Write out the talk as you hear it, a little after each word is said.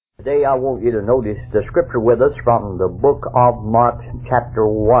Today I want you to notice the scripture with us from the book of Mark chapter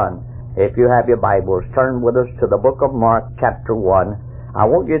 1. If you have your Bibles, turn with us to the book of Mark chapter 1. I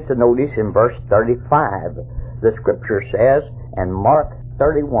want you to notice in verse 35, the scripture says, in Mark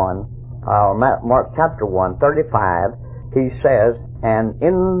chapter 1, 35, he says, "And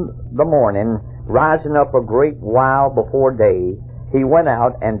in the morning, rising up a great while before day, he went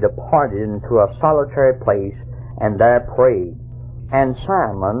out and departed into a solitary place, and there prayed. And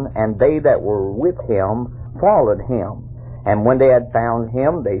Simon and they that were with him followed him. And when they had found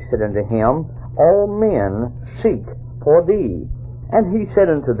him, they said unto him, All men seek for thee. And he said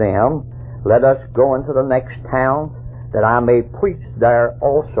unto them, Let us go into the next town, that I may preach there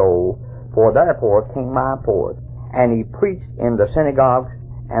also. For therefore came I forth. And he preached in the synagogues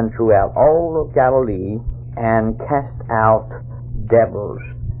and throughout all of Galilee, and cast out devils."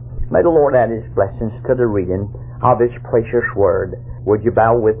 May the Lord add His blessings to the reading of His precious Word. Would you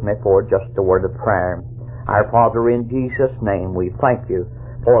bow with me for just a word of prayer? Our Father, in Jesus' name, we thank you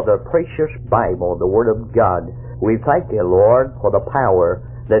for the precious Bible, the Word of God. We thank you, Lord, for the power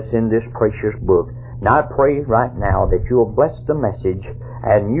that's in this precious book. Now I pray right now that you will bless the message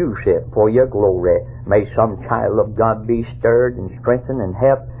and use it for your glory. May some child of God be stirred and strengthened and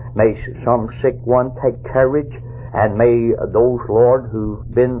helped. May some sick one take courage. And may those, Lord, who've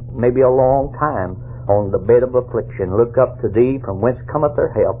been maybe a long time on the bed of affliction look up to Thee from whence cometh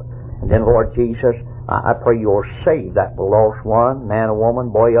their help. And then, Lord Jesus, I pray You'll save that lost one, man or woman,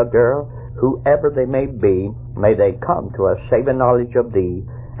 boy or girl, whoever they may be. May they come to a saving knowledge of Thee.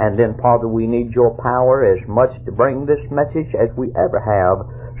 And then, Father, we need Your power as much to bring this message as we ever have.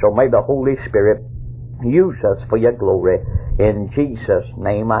 So may the Holy Spirit use us for Your glory. In Jesus'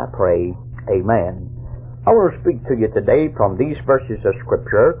 name I pray. Amen. I want to speak to you today from these verses of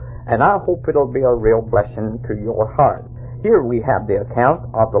Scripture, and I hope it'll be a real blessing to your heart. Here we have the account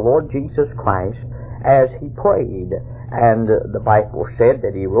of the Lord Jesus Christ as He prayed, and the Bible said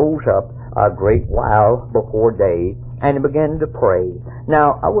that He rose up a great while before day, and He began to pray.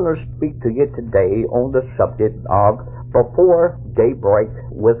 Now, I want to speak to you today on the subject of before daybreak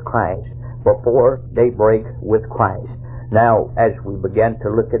with Christ. Before daybreak with Christ. Now, as we begin to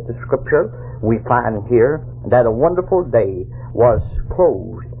look at the Scripture, we find here that a wonderful day was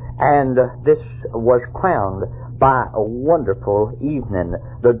closed, and this was crowned by a wonderful evening.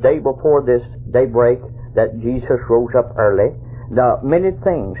 The day before this daybreak that Jesus rose up early, many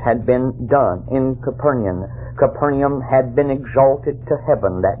things had been done in Capernaum. Capernaum had been exalted to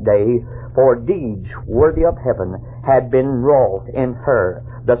heaven that day, for deeds worthy of heaven had been wrought in her.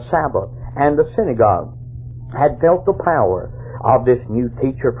 The Sabbath and the synagogue had felt the power of this new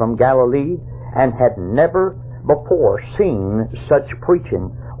teacher from Galilee, and had never before seen such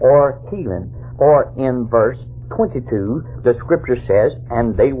preaching or healing. For in verse 22, the Scripture says,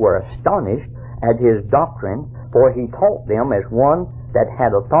 "And they were astonished at His doctrine, for He taught them as one that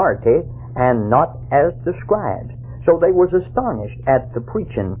had authority, and not as the scribes." So they was astonished at the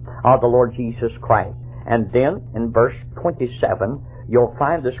preaching of the Lord Jesus Christ. And then in verse 27, you'll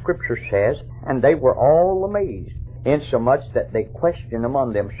find the Scripture says, "And they were all amazed, insomuch that they questioned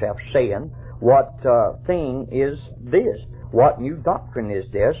among themselves, saying, What thing is this? What new doctrine is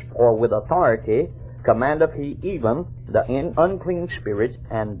this? For with authority commandeth He even the unclean spirits,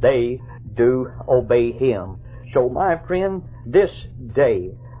 and they do obey Him." So, my friend, this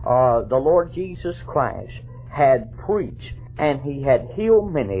day, the Lord Jesus Christ had preached, and He had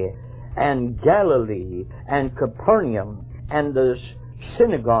healed many, and Galilee and Capernaum and the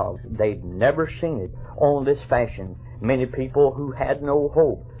synagogues, they'd never seen it on this fashion. Many people who had no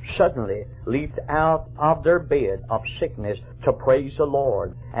hope suddenly leaped out of their bed of sickness to praise the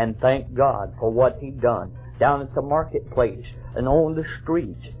Lord and thank God for what He'd done. Down at the marketplace and on the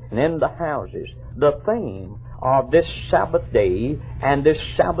streets and in the houses, the fame of this Sabbath day and this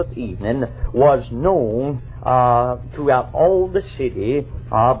Sabbath evening was known throughout all the city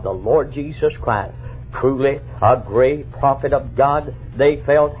of the Lord Jesus Christ. Truly, a great prophet of God, they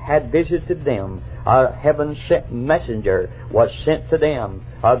felt, had visited them. A heaven-sent messenger was sent to them.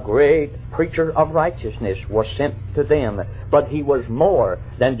 A great preacher of righteousness was sent to them. But he was more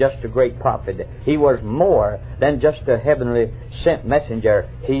than just a great prophet. He was more than just a heavenly sent messenger.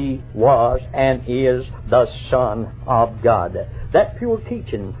 He was and is the Son of God. That pure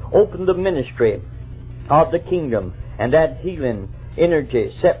teaching opened the ministry of the kingdom, and that healing energy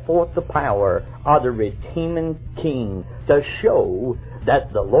set forth the power of the redeeming King to show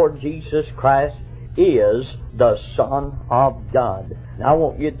that the Lord Jesus Christ is the Son of God. Now I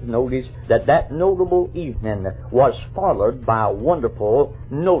want you to notice that that notable evening was followed by a wonderful,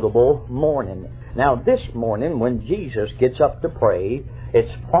 notable morning. Now this morning when Jesus gets up to pray,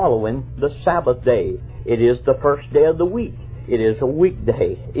 It's following the Sabbath day. It is the first day of the week. It is a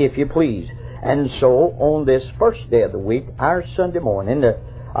weekday, if you please. And so, on this first day of the week, our Sunday morning,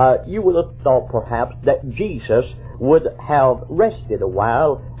 you would have thought perhaps that Jesus would have rested a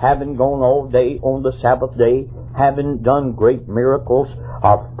while, having gone all day on the Sabbath day, having done great miracles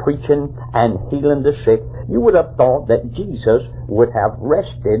of preaching and healing the sick. You would have thought that Jesus would have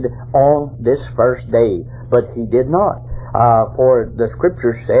rested on this first day, but he did not. For the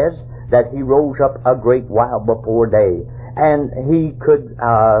Scripture says that he rose up a great while before day, and he could,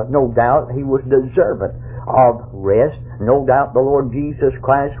 no doubt, he was deserving of rest. No doubt the Lord Jesus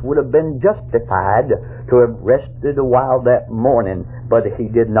Christ would have been justified to have rested a while that morning, but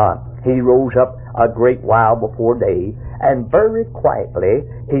he did not. He rose up a great while before day, and very quietly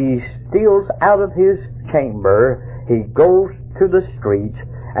he steals out of his chamber. He goes to the streets,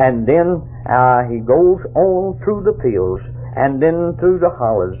 and then he goes on through the fields, and then through the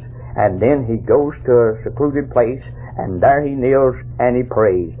hollows, and then he goes to a secluded place, and there he kneels and he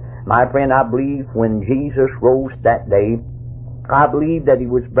prays. My friend, I believe when Jesus rose that day, I believe that he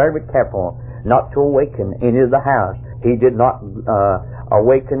was very careful not to awaken any of the house. He did not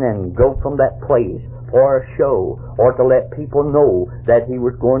awaken and go from that place for a show or to let people know that he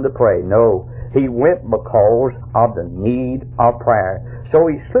was going to pray. No, he went because of the need of prayer. So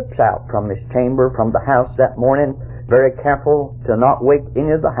he slips out from his chamber, from the house that morning, very careful to not wake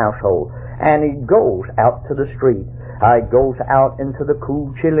any of the household. And he goes out to the street. He goes out into the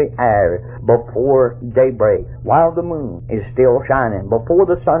cool, chilly air before daybreak, while the moon is still shining. Before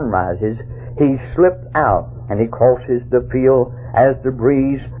the sun rises, he slipped out and he crosses the field as the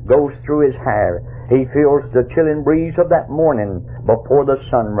breeze goes through his hair. He feels the chilling breeze of that morning before the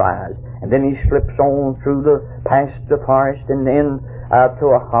sunrise. And then he slips on through past the forest and then to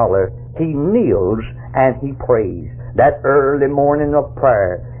a holler. He kneels and he prays. That early morning of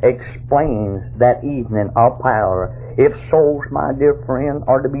prayer explains that evening of power. If souls, my dear friend,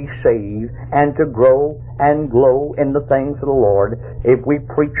 are to be saved and to grow and glow in the things of the Lord, if we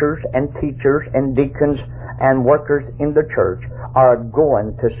preachers and teachers and deacons and workers in the church are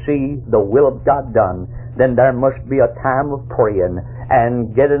going to see the will of God done, then there must be a time of praying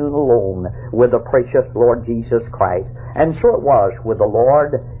and getting alone with the precious Lord Jesus Christ. And so it was with the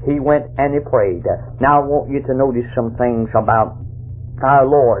Lord. He went and he prayed. Now I want you to notice some things about our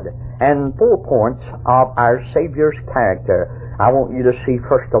Lord and 4 points of our Savior's character. I want you to see,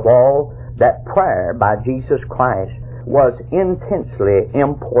 first of all, that prayer by Jesus Christ was intensely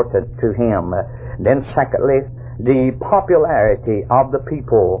important to him. Then secondly, the popularity of the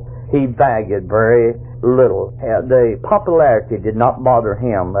people he valued very little. The popularity did not bother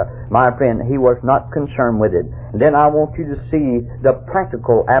him. My friend, he was not concerned with it. Then I want you to see the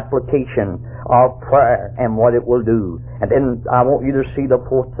practical application of prayer and what it will do. And then I want you to see the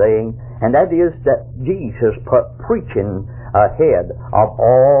 4th thing, and that is that Jesus put preaching ahead of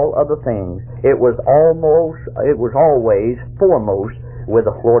all other things. It was always foremost with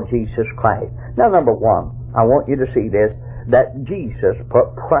the Lord Jesus Christ. Now, number 1, I want you to see this, that Jesus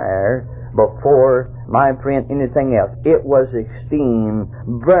put prayer before, my friend, anything else. It was esteemed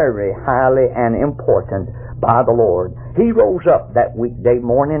very highly and important by the Lord. He rose up that weekday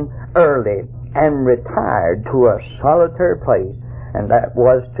morning early and retired to a solitary place, and that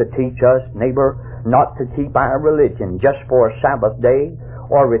was to teach us, neighbor, not to keep our religion just for a Sabbath day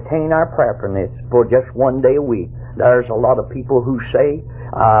or retain our prayerfulness for just one day a week. There's a lot of people who say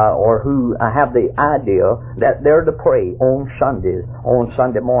or who have the idea that they're to pray on Sundays, on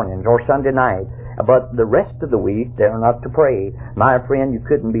Sunday mornings or Sunday night, but the rest of the week they're not to pray. My friend, you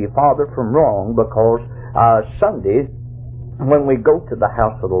couldn't be farther from wrong, because Sundays, when we go to the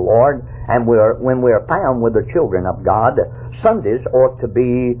house of the Lord and when we are found with the children of God, Sundays ought to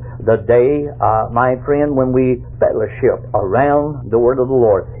be the day, my friend, when we fellowship around the Word of the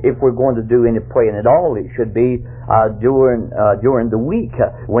Lord. If we're going to do any praying at all, it should be during the week,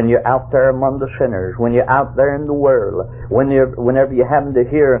 when you're out there among the sinners, when you're out there in the world, whenever you happen to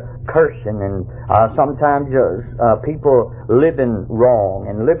hear cursing and sometimes people living wrong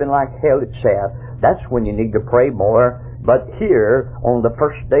and living like hell itself. That's when you need to pray more. But here, on the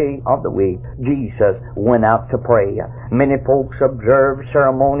first day of the week, Jesus went out to pray. Many folks observe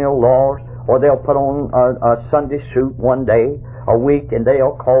ceremonial laws, or they'll put on a Sunday suit one day a week, and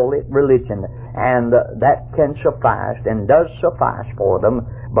they'll call it religion. And that can suffice, and does suffice for them,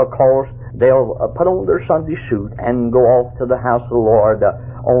 because they'll put on their Sunday suit and go off to the house of the Lord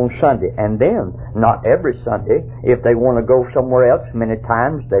on Sunday. And then, not every Sunday, if they want to go somewhere else, many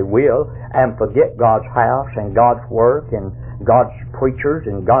times they will, and forget God's house and God's work and God's preachers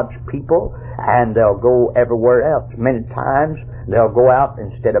and God's people, and they'll go everywhere else. Many times They'll go out,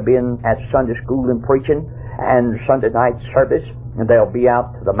 instead of being at Sunday school and preaching and Sunday night service, and they'll be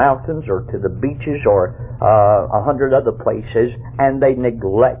out to the mountains or to the beaches or 100 other places, and they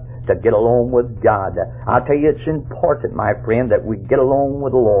neglect to get along with God. I tell you, it's important, my friend, that we get along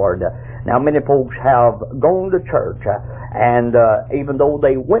with the Lord. Now, many folks have gone to church, and even though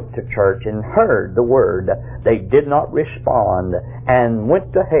they went to church and heard the Word, they did not respond and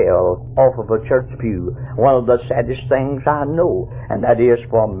went to hell off of a church pew. One of the saddest things I know, and that is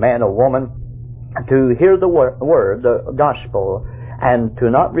for a man or woman to hear the Word, the gospel, and to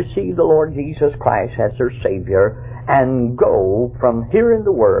not receive the Lord Jesus Christ as their Savior, and go from hearing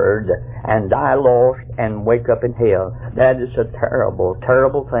the Word and die lost and wake up in hell. That is a terrible,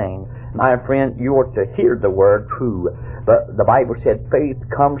 terrible thing. My friend, you ought to hear the Word true. But the Bible said faith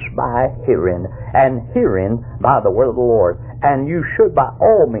comes by hearing, and hearing by the Word of the Lord. And you should by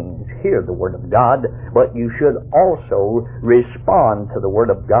all means hear the Word of God, but you should also respond to the Word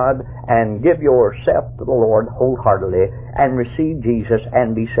of God and give yourself to the Lord wholeheartedly and receive Jesus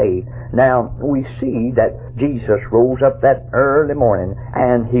and be saved. Now, we see that Jesus rose up that early morning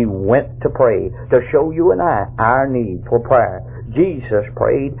and He went to pray to show you and I our need for prayer. Jesus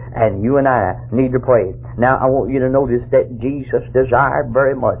prayed, and you and I need to pray. Now, I want you to notice that Jesus desired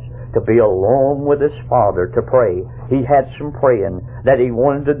very much to be alone with His Father to pray. He had some praying that He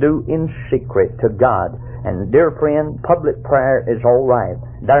wanted to do in secret to God. And dear friend, public prayer is all right.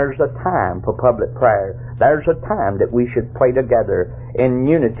 There's a time for public prayer. There's a time that we should pray together in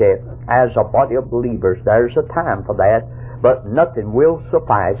unity as a body of believers. There's a time for that. But nothing will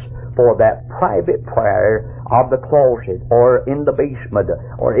suffice for that private prayer of the closet or in the basement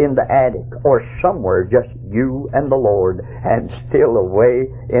or in the attic or somewhere just you and the Lord and still away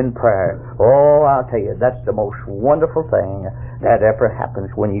in prayer. Oh, I'll tell you, that's the most wonderful thing that ever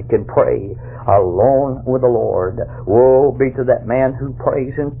happens when you can pray alone with the Lord. Woe be to that man who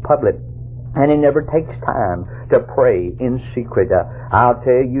prays in public and he never takes time to pray in secret. I'll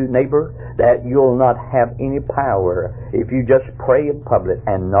tell you, neighbor, that you'll not have any power if you just pray in public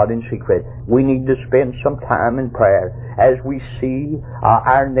and not in secret. We need to spend some time in prayer. As we see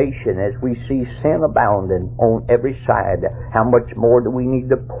our nation, as we see sin abounding on every side, how much more do we need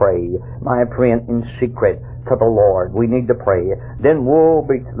to pray, my friend, in secret to the Lord? We need to pray. Then woe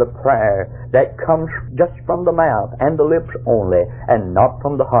be to the prayer that comes just from the mouth and the lips only, and not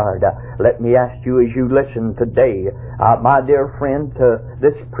from the heart. Let me ask you, as you listen today, my dear friend, to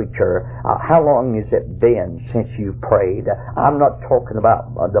this preacher, how long has it been since you prayed? I'm not talking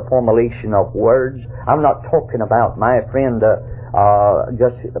about the formulation of words. I'm not talking about, my friend,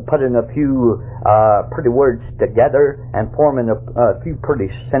 just putting a few pretty words together and forming a few pretty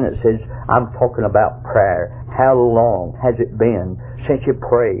sentences. I'm talking about prayer. How long has it been since you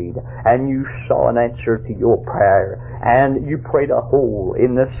prayed and you saw an answer to your prayer, and you prayed a hole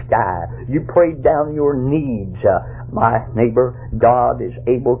in the sky? You prayed down your needs. My neighbor, God is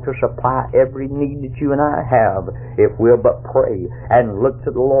able to supply every need that you and I have if we'll but pray and look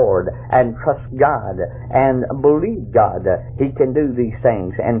to the Lord and trust God and believe God. He can do these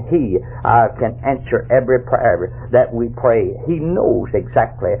things, and He can answer every prayer that we pray. He knows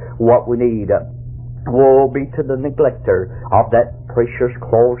exactly what we need. Woe be to the neglecter of that precious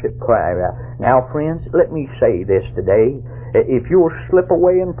closet prayer. Now, friends, let me say this today. If you'll slip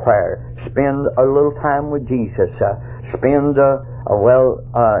away in prayer, spend a little time with Jesus.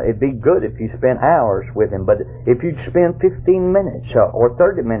 It'd be good if you spent hours with Him, but if you'd spend 15 minutes or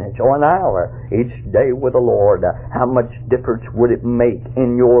 30 minutes or an hour each day with the Lord, how much difference would it make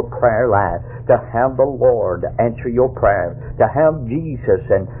in your prayer life to have the Lord answer your prayer, to have Jesus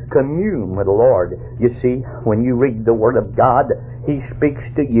and commune with the Lord? You see, when you read the Word of God, He speaks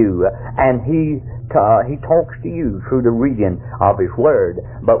to you, and He talks to you through the reading of His Word.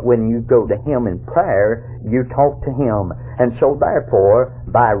 But when you go to Him in prayer, you talk to Him. And so therefore,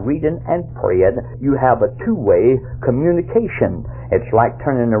 by reading and praying, you have a two-way communication. It's like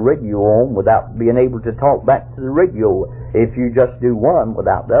turning the radio on without being able to talk back to the radio if you just do one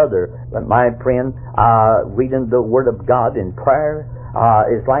without the other. But my friend, reading the Word of God in prayer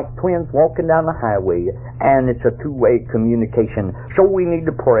is like twins walking down the highway, and it's a two-way communication. So we need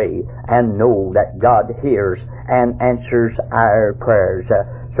to pray and know that God hears and answers our prayers.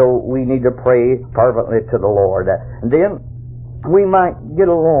 So we need to pray fervently to the Lord. And then we might get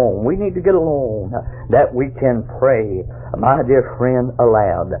along. We need to get along that we can pray my dear friend,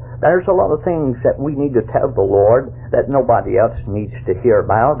 aloud. There's a lot of things that we need to tell the Lord that nobody else needs to hear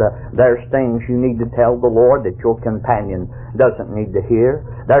about. There's things you need to tell the Lord that your companion doesn't need to hear.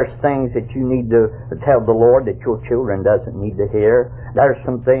 There's things that you need to tell the Lord that your children doesn't need to hear. There's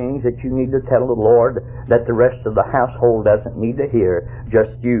some things that you need to tell the Lord that the rest of the household doesn't need to hear.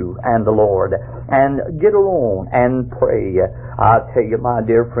 Just you and the Lord. And get alone and pray. I tell you, my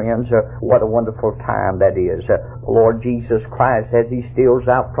dear friends, what a wonderful time that is. The Lord Jesus Christ, as He steals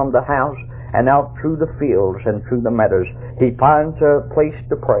out from the house and out through the fields and through the meadows, He finds a place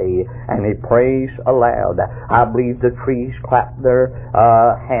to pray, and He prays aloud. I believe the trees clap their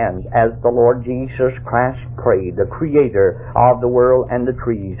hands as the Lord Jesus Christ prayed, the Creator of the world and the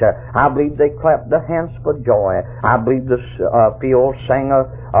trees. I believe they clapped their hands for joy. I believe the fields sang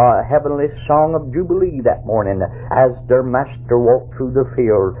a heavenly song of jubilee that morning as their Master walked through the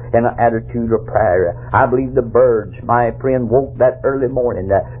field in an attitude of prayer. I believe the birds, my friend, woke that early morning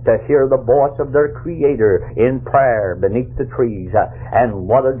to hear the voice of their Creator in prayer beneath the trees. And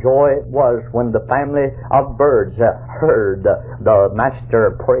what a joy it was when the family of birds heard the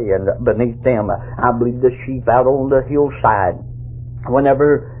Master praying beneath them. I believe the sheep out on the hillside,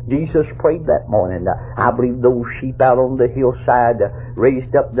 whenever Jesus prayed that morning, I believe those sheep out on the hillside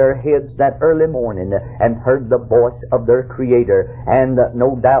raised up their heads that early morning and heard the voice of their Creator, and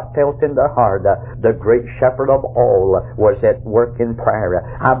no doubt felt in their heart the great Shepherd of all was at work in prayer.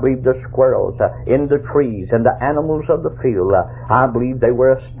 I believe the squirrels in the trees and the animals of the field, I believe they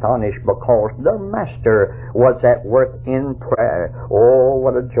were astonished because their Master was at work in prayer. Oh,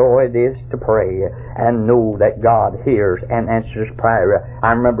 what a joy it is to pray and know that God hears and answers prayer.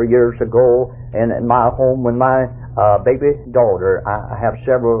 I remember years ago in my home when my baby daughter, I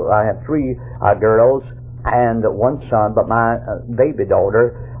have three girls and one son, but my baby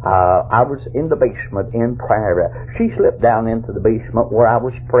daughter, I was in the basement in prayer. She slipped down into the basement where I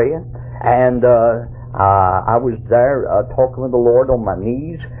was praying, and I was there talking with the Lord on my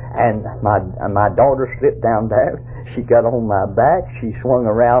knees, and my daughter slipped down there. She got on my back, she swung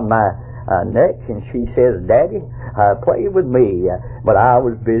around my neck, and she says, "Daddy, play with me." But I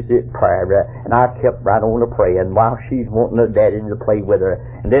was busy at prayer, and I kept right on praying while she's wanting her daddy to play with her.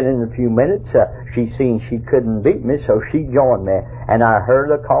 And then in a few minutes, she seen she couldn't beat me, so she joined me, and I heard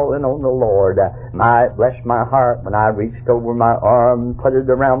her calling on the Lord. Bless my heart when I reached over my arm and put it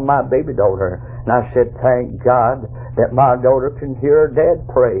around my baby daughter, and I said, "Thank God that my daughter can hear her dad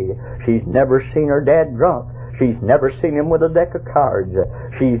pray. She's never seen her dad drunk. She's never seen him with a deck of cards.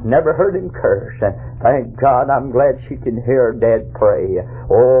 She's never heard him curse. And thank God, I'm glad she can hear her dad pray."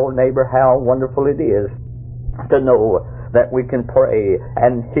 Oh, neighbor, how wonderful it is to know that we can pray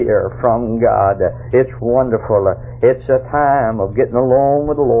and hear from God. It's wonderful. It's a time of getting along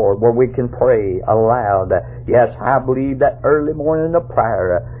with the Lord where we can pray aloud. Yes, I believe that early morning of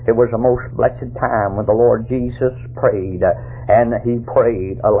prayer, it was a most blessed time when the Lord Jesus prayed, and He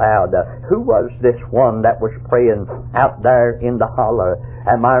prayed aloud. Who was this one that was praying out there in the holler?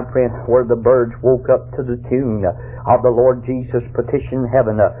 And my friend, where the birds woke up to the tune of the Lord Jesus petition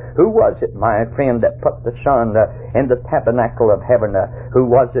heaven. Who was it, my friend, that put the sun in the tabernacle of heaven? Who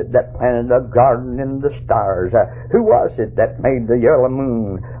was it that planted a garden in the stars? Who was it that made the yellow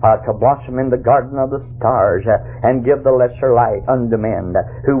moon to blossom in the garden of the stars and give the lesser light unto men?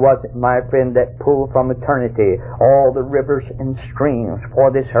 Who was it, my friend, that pulled from eternity all the rivers and streams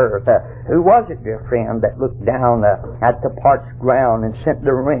for this earth? Who was it, dear friend, that looked down at the parched ground and sent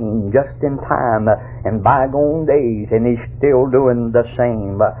the rain just in time in bygone days, and He's still doing the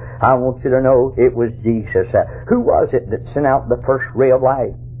same? I want you to know it was Jesus. Who was it that sent out the first ray of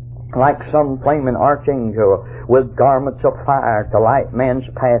light like some flaming archangel with garments of fire to light man's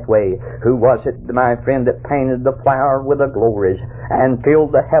pathway? Who was it, my friend, that painted the flower with the glories and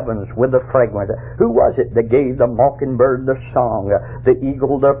filled the heavens with the fragrance? Who was it that gave the mockingbird their song, the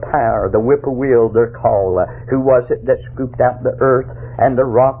eagle their power, the whippoorwill their call? Who was it that scooped out the earth and the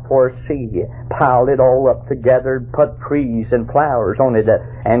rock for a sea, piled it all up together, put trees and flowers on it,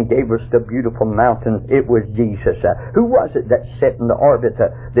 and gave us the beautiful mountains? It was Jesus. Who was it that set in the orbit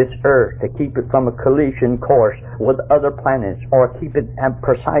this earth to keep it from a collision course with other planets, or keep it at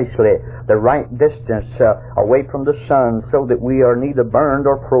precisely the right distance away from the sun so that we are neither burned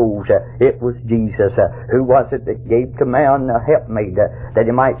or froze? It was Jesus. Who was it that gave to man a helpmate that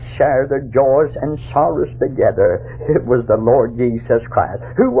he might share their joys and sorrows together? It was the Lord Jesus Christ.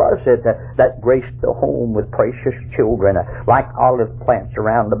 Who was it that graced the home with precious children like olive plants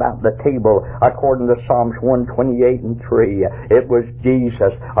around about the table, according to Psalms 128 and 3? It was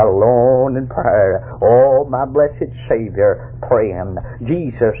Jesus, alone in prayer. Oh, my blessed Savior, praying.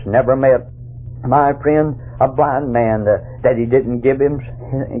 Jesus never met, my friend, a blind man that he didn't give him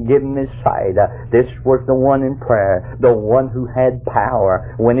his sight. This was the one in prayer, the one who had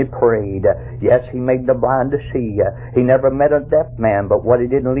power when he prayed. Yes, he made the blind to see. He never met a deaf man, but what he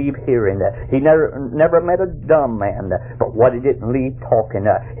didn't leave hearing. He never met a dumb man, but what he didn't leave talking.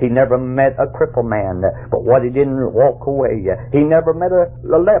 He never met a crippled man, but what he didn't walk away. He never met a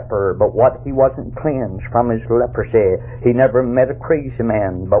leper, but what he wasn't cleansed from his leprosy. He never met a crazy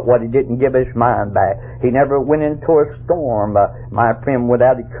man, but what he didn't give his mind back. He never went into a storm, my friend,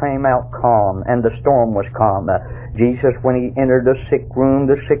 without he came out calm, and the storm was calm. Jesus, when he entered the sick room,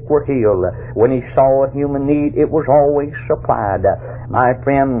 the sick were healed. When he saw a human need, it was always supplied. My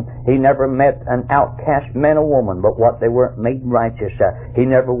friend, he never met an outcast man or woman, but what they weren't made righteous. He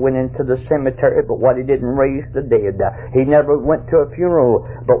never went into the cemetery, but what he didn't raise the dead. He never went to a funeral,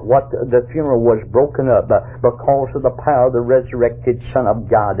 but what the funeral was broken up because of the power of the resurrected Son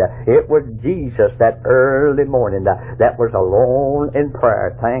of God. It was Jesus that early morning that was alone in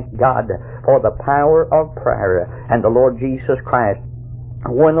prayer. Thank God for the power of prayer. And the Lord Jesus Christ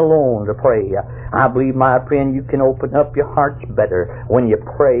went alone to pray. I believe, my friend, you can open up your hearts better when you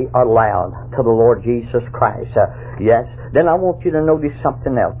pray aloud to the Lord Jesus Christ. Yes. Then I want you to notice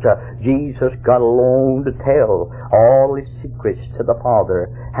something else. Jesus got alone to tell all his secrets to the Father.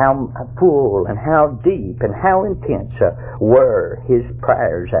 How full and how deep and how intense were his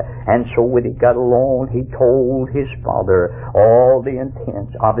prayers. And so when he got alone, he told his Father all the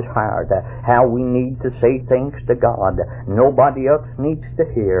intents of his heart. How we need to say things to God. Nobody else needs to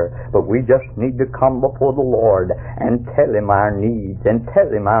hear, but we just need to come before the Lord and tell him our needs and tell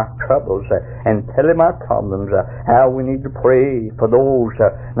him our troubles and tell him our problems. How we need to pray for those,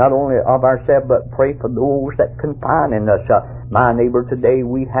 not only of ourselves, but pray for those that confine in us. My neighbor, today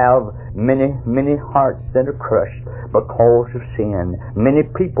we have many, many hearts that are crushed because of sin. Many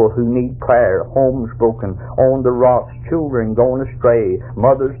people who need prayer, homes broken, on the rocks, children going astray,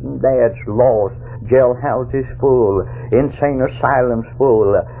 mothers and dads lost, jailhouses full, insane asylums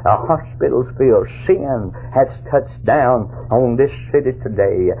full, hospitals filled. Sin has touched down on this city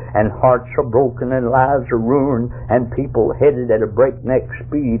today, and hearts are broken and lives are ruined, and people headed at a breakneck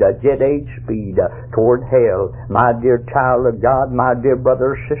speed, a jet age speed, toward hell. My dear child of God, my dear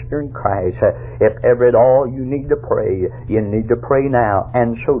brother or sister in Christ, if ever at all you need to pray, you need to pray now,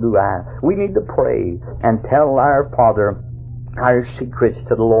 and so do I. We need to pray and tell our Father our secrets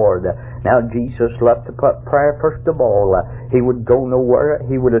to the Lord. Now, Jesus loved to put prayer first of all. He would go nowhere.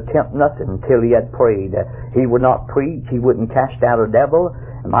 He would attempt nothing until he had prayed. He would not preach. He wouldn't cast out a devil,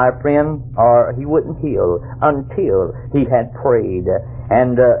 my friend, or he wouldn't heal until he had prayed.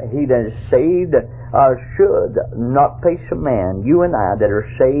 And he that is saved should not face a man. You and I that are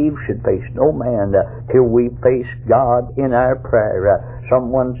saved should face no man till we face God in our prayer.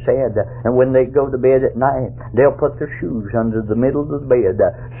 Someone said, and when they go to bed at night, they'll put their shoes under the middle of the bed,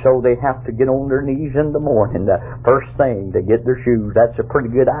 so they have to get on their knees in the morning, first thing, to get their shoes. That's a pretty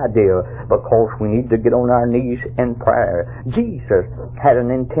good idea, because we need to get on our knees in prayer. Jesus had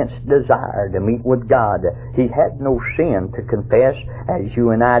an intense desire to meet with God. He had no sin to confess, as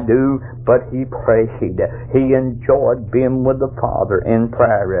you and I do, but he prayed. He enjoyed being with the Father in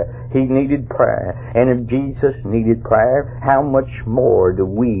prayer. He needed prayer. And if Jesus needed prayer, how much more do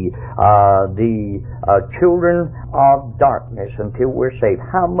we, the children of darkness, until we're saved,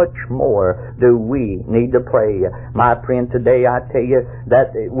 how much more do we need to pray? My friend, today I tell you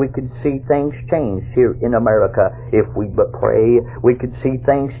that we could see things changed here in America if we but pray. We could see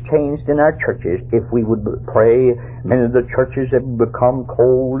things changed in our churches if we would but pray. Many of the churches have become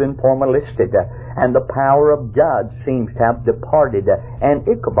cold and formalistic, and the power of God seems to have departed, and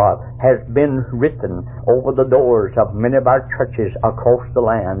Ichabod has been written over the doors of many of our churches across the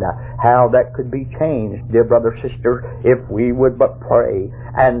land. How that could be changed, dear brother, sister, if we would but pray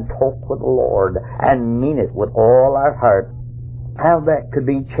and talk with the Lord and mean it with all our heart. How that could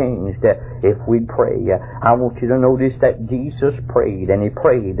be changed if we pray. I want you to notice that Jesus prayed, and he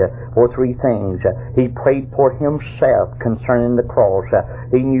prayed for three things. He prayed for himself concerning the cross.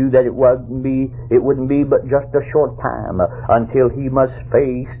 He knew that it wouldn't be but just a short time until he must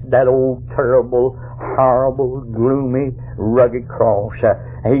face that old terrible, horrible, gloomy, rugged cross.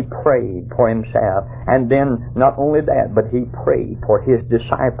 He prayed for himself. And then not only that, but he prayed for his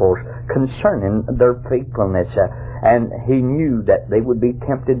disciples concerning their faithfulness. And he knew that they would be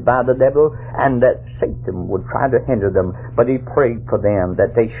tempted by the devil and that Satan would try to hinder them. But he prayed for them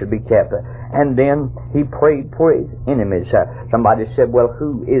that they should be kept. And then he prayed for his enemies. Somebody said, well,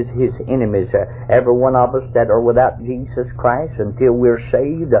 who is his enemies? Every one of us that are without Jesus Christ, until we're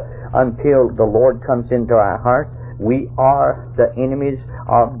saved, until the Lord comes into our heart, we are the enemies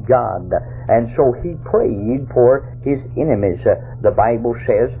of God. And so he prayed for his enemies. The Bible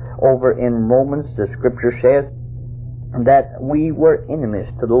says over in Romans, the Scripture says that we were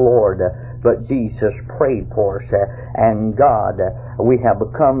enemies to the Lord, but Jesus prayed for us. And God, we have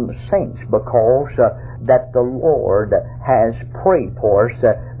become saints because that the Lord has prayed for us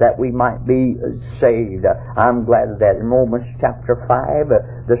that we might be saved. I'm glad of that. In Romans chapter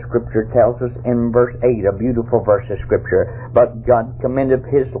 5, the Scripture tells us in verse 8, a beautiful verse of Scripture, but God commended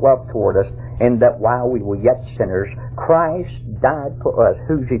His love toward us in that while we were yet sinners, Christ died for us.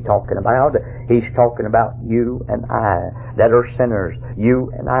 Who's He talking about? He's talking about you and I that are sinners, you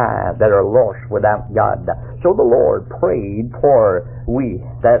and I that are lost without God. So the Lord prayed for we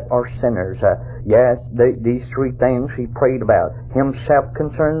that are sinners. Yes, these three things He prayed about. Himself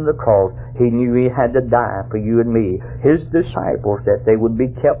concerning the cross. He knew He had to die for you and me. His disciples, that they would be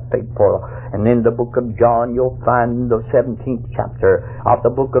kept faithful. And in the book of John, you'll find the 17th chapter of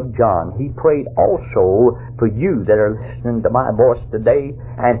the book of John. He prayed also for you that are listening to my voice today.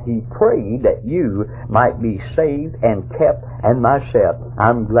 And He prayed that you might be saved and kept. And myself,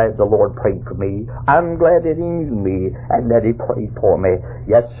 I'm glad the Lord prayed for me. I'm glad that He knew me and that He prayed for me.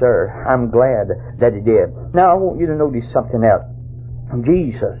 Yes, sir. I'm glad that He did. Now, I want you to notice something else.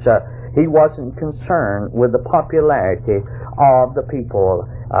 Jesus, He wasn't concerned with the popularity of the people.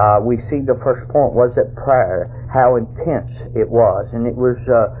 We see the first point was that prayer, how intense it was. And it was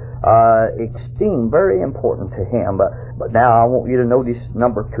esteemed very important to Him. But now I want you to notice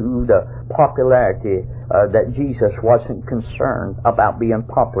number 2, the popularity, that Jesus wasn't concerned about being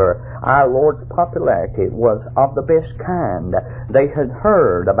popular. Our Lord's popularity was of the best kind. They had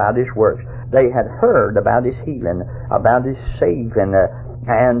heard about His works. They had heard about His healing, about His saving,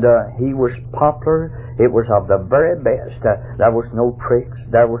 and He was popular. It was of the very best. There was no tricks.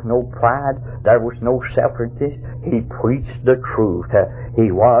 There was no pride. There was no selfishness. He preached the truth.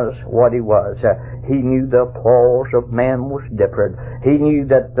 He was what He was. He knew the applause of man was different. He knew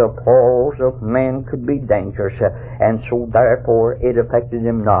that the applause of man could be dangerous, and so therefore it affected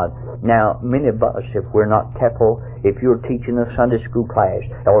Him not. Now, many of us, if we're not careful, if you're teaching a Sunday school class,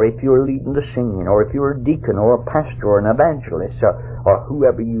 or if you're leading the singing, or if you're a deacon or a pastor or an evangelist, or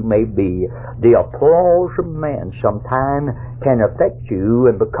whoever you may be, the applause of man sometimes can affect you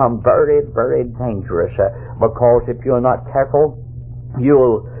and become very, very dangerous, because if you're not careful,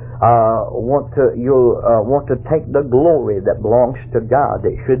 you'll want to take the glory that belongs to God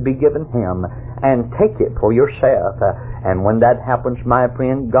that should be given Him and take it for yourself. And when that happens, my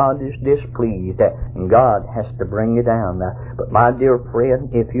friend, God is displeased, and God has to bring you down. But my dear friend,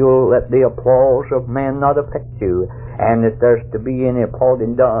 if you'll let the applause of man not affect you, and if there's to be any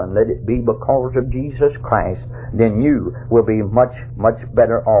applauding done, let it be because of Jesus Christ, then you will be much, much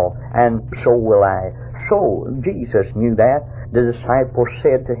better off, and so will I. So Jesus knew that. The disciples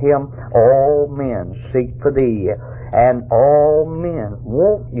said to Him, all men seek for Thee, and all men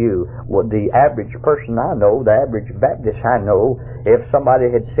want You. Well, the average person I know, the average Baptist I know, if somebody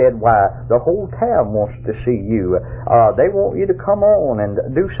had said, why, the whole town wants to see you, they want you to come on and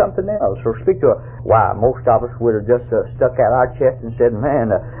do something else or speak to her, why, most of us would have just stuck out our chest and said,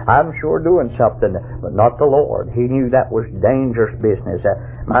 man, I'm sure doing something, but not the Lord. He knew that was dangerous business.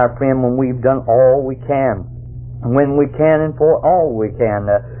 My friend, when we've done all we can, when we can and for all we can,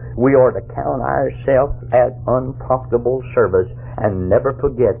 we are to count ourselves as unprofitable service and never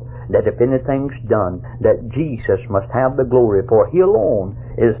forget that if anything's done, that Jesus must have the glory, for He alone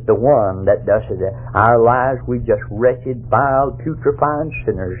is the one that does it. Our lives, we just wretched, vile, putrefying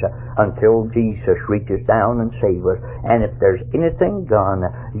sinners until Jesus reaches down and saves us. And if there's anything done,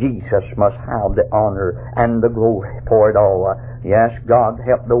 Jesus must have the honor and the glory for it all. Yes, God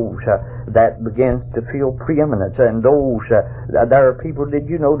help those that begins to feel preeminence, and those there are people, did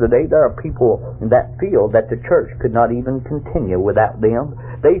you know today there are people that feel that the church could not even continue without them.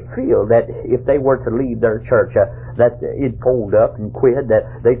 They feel that if they were to leave their church, that it'd fold up and quit,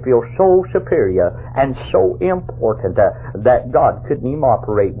 that they feel so superior and so important that God couldn't even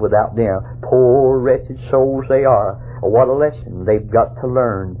operate without them. Poor wretched souls they are. What a lesson they've got to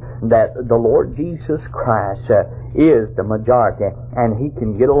learn, that the Lord Jesus Christ is the majority, and He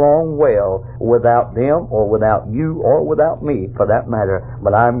can get along well without them or without you or without me for that matter.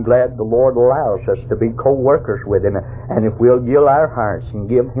 But I'm glad the Lord allows us to be co-workers with Him, and if we'll yield our hearts and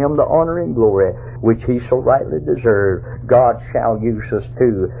give Him the honor and glory which He so rightly deserves, God shall use us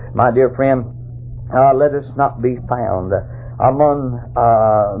too. My dear friend, let us not be found among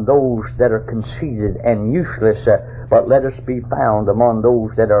those that are conceited and useless, but let us be found among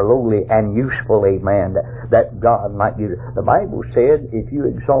those that are lowly and useful, amen, that God might use. The Bible said, if you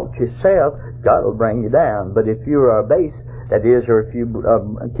exalt yourself, God will bring you down. But if you are base, That is, or if you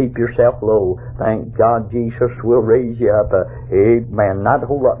keep yourself low, thank God Jesus will raise you up. Amen. Not a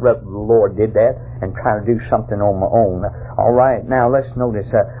whole lot rather the Lord did that and try to do something on my own. All right, now let's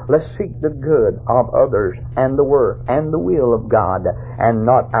notice, let's seek the good of others and the work and the will of God and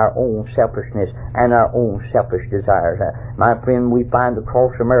not our own selfishness and our own selfish desires. My friend, we find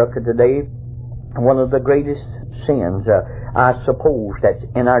across America today one of the greatest sins, I suppose, that's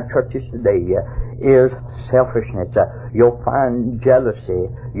in our churches today is selfishness. You'll find jealousy,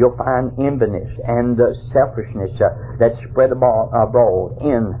 you'll find enviness and selfishness that's spread abroad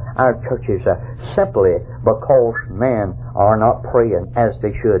in our churches simply because men are not praying as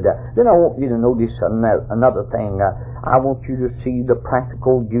they should. Then I want you to notice another thing. I want you to see the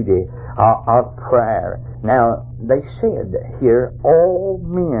practical duty of prayer. Now, they said here, all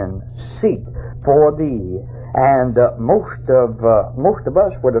men seek for thee. And most of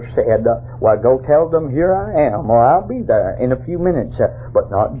us would have said, well, go tell them here I am, or I'll be there in a few minutes. But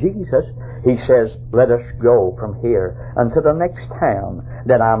not Jesus. He says, let us go from here unto the next town,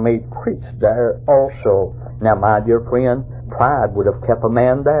 that I may preach there also. Now, my dear friend, pride would have kept a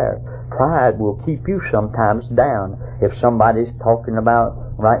man there. Pride will keep you sometimes down. If somebody's talking about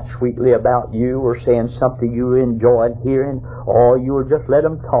right sweetly about you or saying something you enjoyed hearing, or you will just let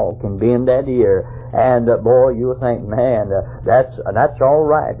them talk and be in that ear. And boy, you'll think, man, that's all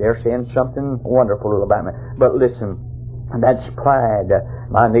right. They're saying something wonderful about me. But listen, that's pride,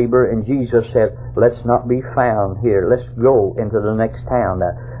 my neighbor. And Jesus said, let's not be found here. Let's go into the next town.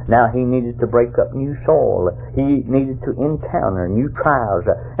 Now, he needed to break up new soil. He needed to encounter new trials.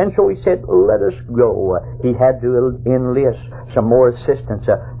 And so he said, let us go. He had to enlist some more assistance.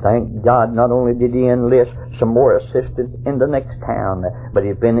 Thank God, not only did he enlist some more assistance in the next town, but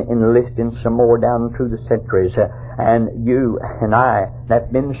he's been enlisting some more down through the centuries. And you and I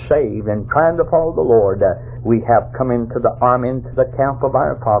have been saved and trying to follow the Lord. We have come into the army, into the camp of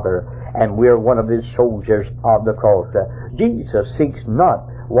our Father, and we're one of his soldiers of the cross. Jesus seeks not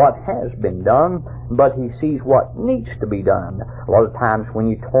what has been done, but he sees what needs to be done. A lot of times when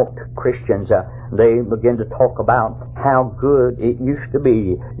you talk to Christians, they begin to talk about how good it used to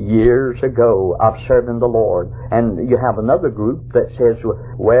be years ago of serving the Lord. And you have another group that says,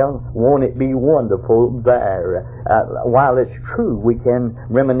 well, won't it be wonderful there? While it's true, we can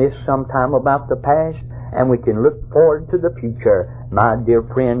reminisce sometime about the past, and we can look forward to the future. My dear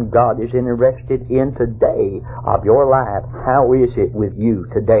friend, God is interested in today of your life. How is it with you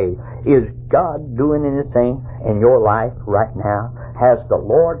today? Is God doing anything in your life right now? Has the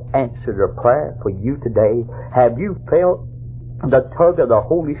Lord answered a prayer for you today? Have you felt the tug of the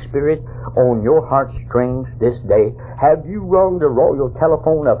Holy Spirit on your heartstrings this day? Have you rung the royal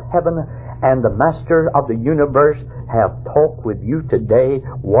telephone of heaven, and the Master of the universe have talked with you today?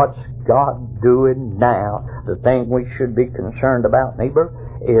 What's God doing now? The thing we should be concerned about, neighbor,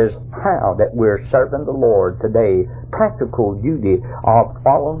 is how that we're serving the Lord today. Practical duty of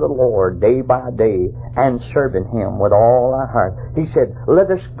following the Lord day by day and serving him with all our heart. He said, let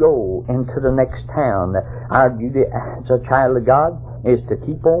us go into the next town. Our duty as a child of God is to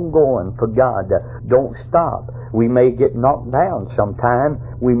keep on going for God. Don't stop. We may get knocked down sometime.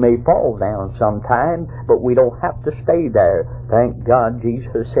 We may fall down sometime, but we don't have to stay there. Thank God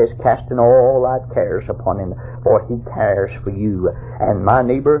Jesus says, casting all our cares upon him, for he cares for you. And my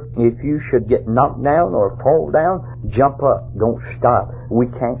neighbor, if you should get knocked down or fall down, jump up. Don't stop. We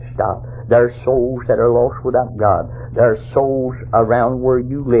can't stop. There's souls that are lost without God. There's souls around where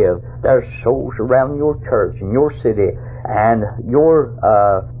you live. There's souls around your church and your city and your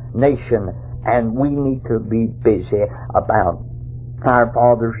nation, and we need to be busy about our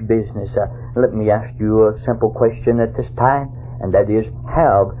Father's business. Let me ask you a simple question at this time, and that is,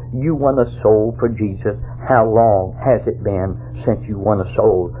 have you won a soul for Jesus? How long has it been since you won a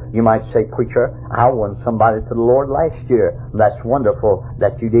soul? You might say, preacher, I won somebody to the Lord last year. That's wonderful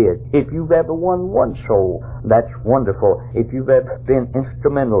that you did. If you've ever won one soul, that's wonderful. If you've ever been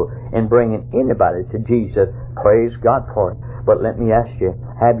instrumental in bringing anybody to Jesus, praise God for it. But let me ask you,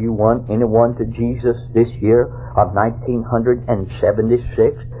 have you won anyone to Jesus this year of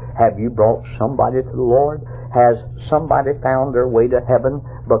 1976? Have you brought somebody to the Lord? Has somebody found their way to heaven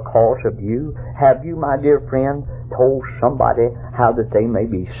because of you? Have you, my dear friend, told somebody how that they may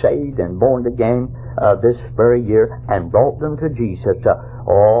be saved and born again this very year and brought them to Jesus?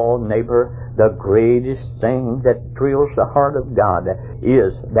 Oh, neighbor, the greatest thing that thrills the heart of God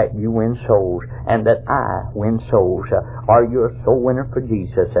is that you win souls and that I win souls. Are you a soul winner for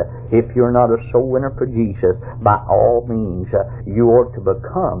Jesus? If you're not a soul winner for Jesus, by all means, you ought to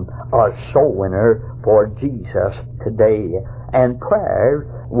become a soul winner for Jesus today. And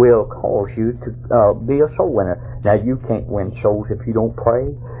prayer will cause you to be a soul winner. Now, you can't win souls if you don't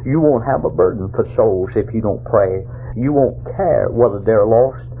pray. You won't have a burden for souls if you don't pray. You won't care whether they're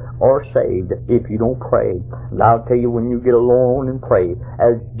lost or saved if you don't pray. And I'll tell you, when you get alone and pray,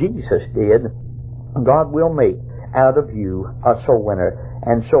 as Jesus did, God will make out of you a soul winner.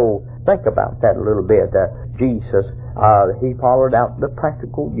 And so, think about that a little bit. Jesus, He followed out the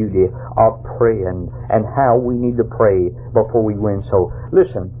practical duty of praying and how we need to pray before we win. So,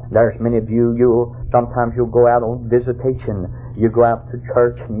 listen, there's many of you, sometimes you'll go out on visitation. You go out to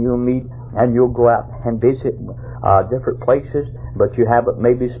church and you'll meet and you'll go out and visit different places, but you haven't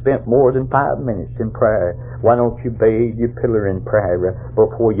maybe spent more than 5 minutes in prayer. Why don't you bathe your pillar in prayer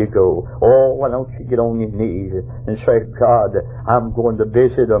before you go? Or why don't you get on your knees and say, God, I'm going to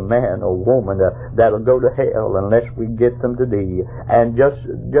visit a man or woman that'll go to hell unless we get them to thee. And just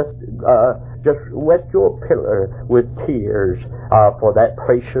wet your pillar with tears for that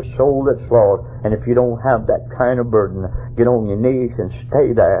precious soul that's lost. And if you don't have that kind of burden, get on your knees and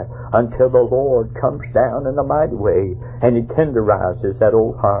stay there until the Lord comes down in a mighty way and He tenderizes that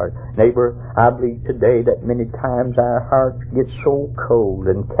old heart. Neighbor, I believe today that many times our hearts get so cold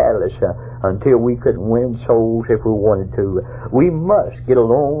and callous until we couldn't win souls if we wanted to. We must get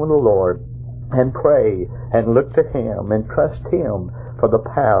along with the Lord and pray and look to Him and trust Him for the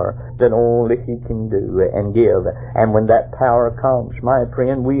power that only He can do and give. And when that power comes, my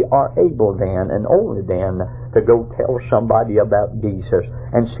friend, we are able then and only then to go tell somebody about Jesus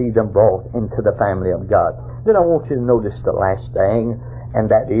and see them brought into the family of God. Then I want you to notice the last thing, and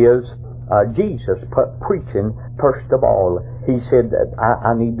that is Jesus put preaching first of all. He said that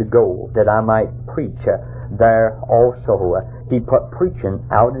I need to go that I might preach there also. He put preaching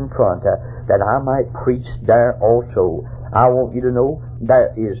out in front that I might preach there also. I want you to know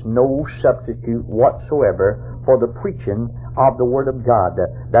there is no substitute whatsoever for the preaching of the Word of God.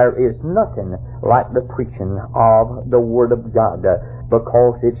 There is nothing like the preaching of the Word of God,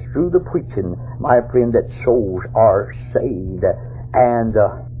 because it's through the preaching, my friend, that souls are saved. And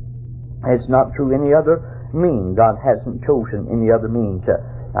it's not through any other means. God hasn't chosen any other means.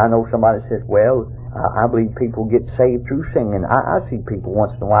 I know somebody says, well, I believe people get saved through singing. I see people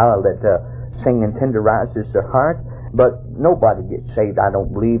once in a while that singing tenderizes their heart. But nobody gets saved, I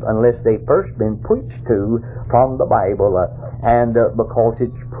don't believe, unless they've first been preached to from the Bible. And because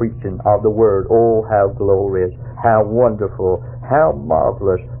it's preaching of the Word. Oh, how glorious, how wonderful, how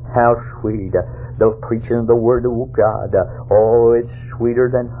marvelous, how sweet. The preaching of the Word of God. Oh, it's sweeter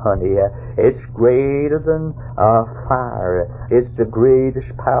than honey. It's greater than fire. It's the greatest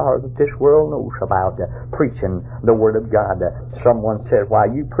power that this world knows about. Preaching the Word of God. Someone said, why,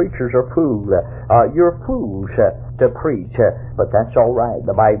 you preachers are fools. You're fools to preach. But that's all right.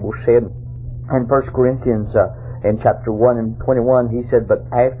 The Bible said in 1 Corinthians in chapter 1 and 21, he said, but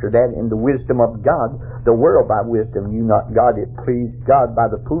after that, in the wisdom of God, the world by wisdom knew not God. It pleased God by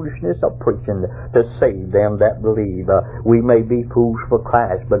the foolishness of preaching to save them that believe. We may be fools for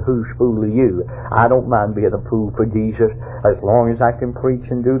Christ, but who's fool are you? I don't mind being a fool for Jesus as long as I can preach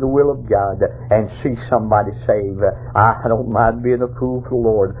and do the will of God and see somebody saved. I don't mind being a fool for the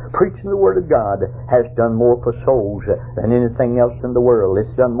Lord. Preaching the Word of God has done more for souls than anything else in the world.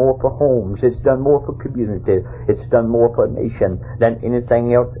 It's done more for homes. It's done more for communities. It's done more for a nation than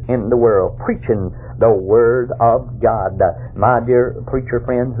anything else in the world. Preaching the Word of God. My dear preacher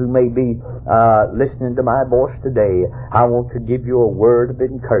friend who may be listening to my voice today, I want to give you a word of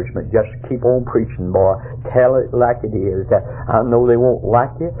encouragement. Just keep on preaching, boy. Tell it like it is. I know they won't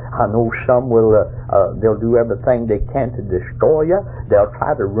like it. I know some will, they'll do everything they can to destroy you. They'll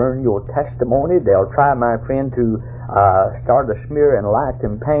try to ruin your testimony. They'll try, my friend, to start a smear and lie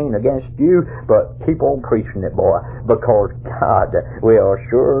campaign against you, but keep on preaching it, boy, because God will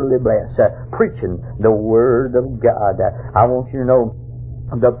surely bless. Preaching the Word of God. I want you to know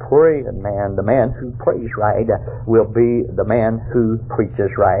the praying man, the man who prays right, will be the man who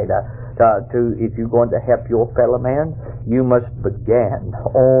preaches right. If you're going to help your fellow man, you must begin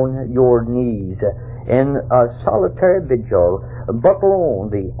on your knees in a solitary vigil. Buckle on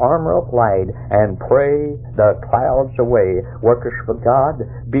the armor of light and pray the clouds away. Workers for God,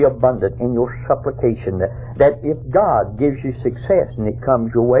 be abundant in your supplication, that if God gives you success and it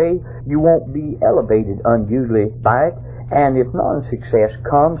comes your way, you won't be elevated unduly by it. And if non-success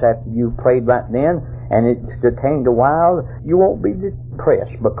comes after you've prayed right then and it's detained a while, you won't be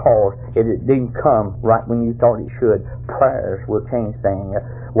depressed because it didn't come right when you thought it should. Prayers will change things.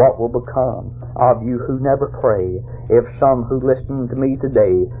 what will become of you who never pray? If some who listen to me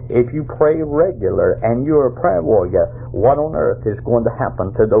today, if you pray regular and you're a prayer warrior, what on earth is going to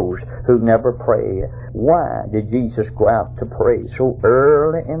happen to those who never pray? Why did Jesus go out to pray so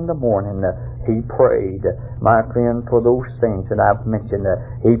early in the morning? He prayed, my friend, for those things that I've mentioned.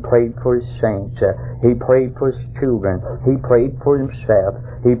 He prayed for his saints. He prayed for his children. He prayed for himself.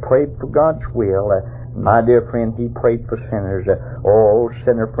 He prayed for God's will. My dear friend, he prayed for sinners. Oh,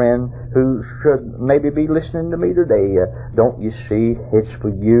 sinner friend who should maybe be listening to me today, don't you see it's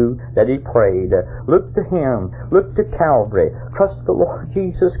for you that he prayed? Look to him. Look to Calvary. Trust the Lord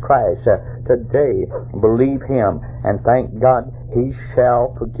Jesus Christ today. Believe him and thank God he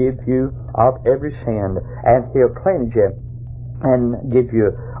shall forgive you of every sin, and he'll cleanse you and give you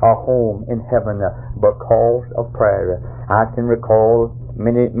a home in heaven because of prayer. I can recall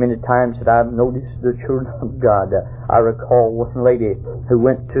many times that I've noticed the children of God. I recall one lady who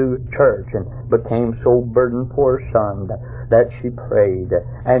went to church and became so burdened for her son that she prayed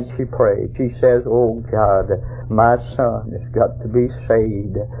and she prayed. She says, "Oh God, my son has got to be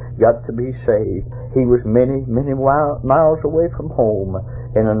saved, got to be saved." He was many miles away from home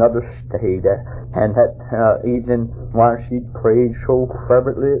in another state, and that evening while she prayed so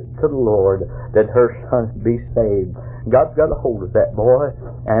fervently to the Lord that her son be saved, God got a hold of that boy,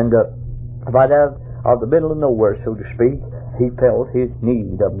 and right out of the middle of nowhere, so to speak, he felt his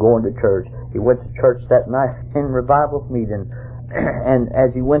need of going to church. He went to church that night in revival meeting, and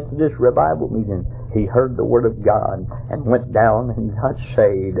as he went to this revival meeting, he heard the word of God and went down and got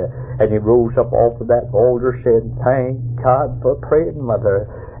saved. And he rose up off of that altar, said, "Thank God for praying, Mother."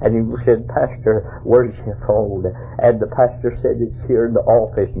 And he said, "Pastor, where's your phone?" And the pastor said, "It's here in the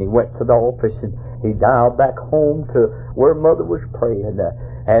office." And he went to the office and he dialed back home to where Mother was praying.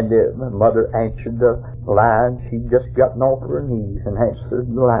 And Mother answered the line. She'd just gotten off her knees and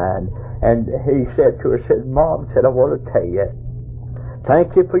answered the line. And he said to her, "Mom," said, "I want to tell you,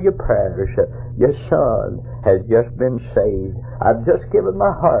 thank you for your prayers. Your son has just been saved. I've just given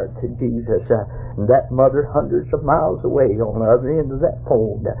my heart to Jesus." And that mother, hundreds of miles away on the other end of that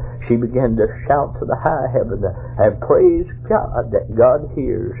phone, she began to shout to the high heaven and praise God that God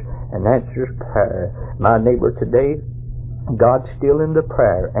hears and answers prayer. My neighbor, today, God's still in the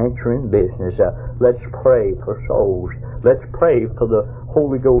prayer answering business. Let's pray for souls. Let's pray for the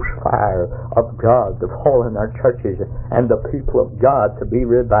Holy Ghost fire of God to fall in our churches and the people of God to be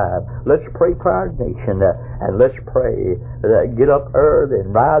revived. Let's pray for our nation, and let's pray. Get up early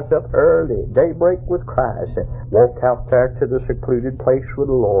and rise up early, daybreak with Christ, and walk out there to the secluded place with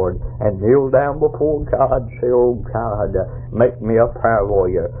the Lord and kneel down before God and say, "Oh God, make me a prayer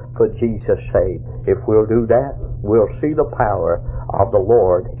warrior for Jesus' sake." If we'll do that, we'll see the power of the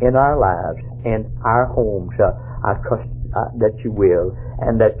Lord in our lives, in our homes. I trust that you will,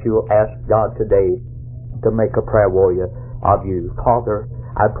 and that you'll ask God today to make a prayer warrior of you. Father,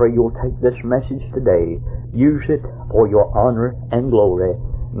 I pray you'll take this message today, use it for your honor and glory.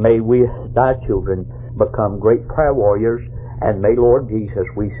 May we, thy children, become great prayer warriors, and may, Lord Jesus,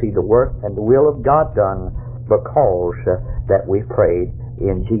 we see the work and the will of God done because that we prayed.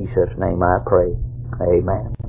 In Jesus' name I pray. Amen.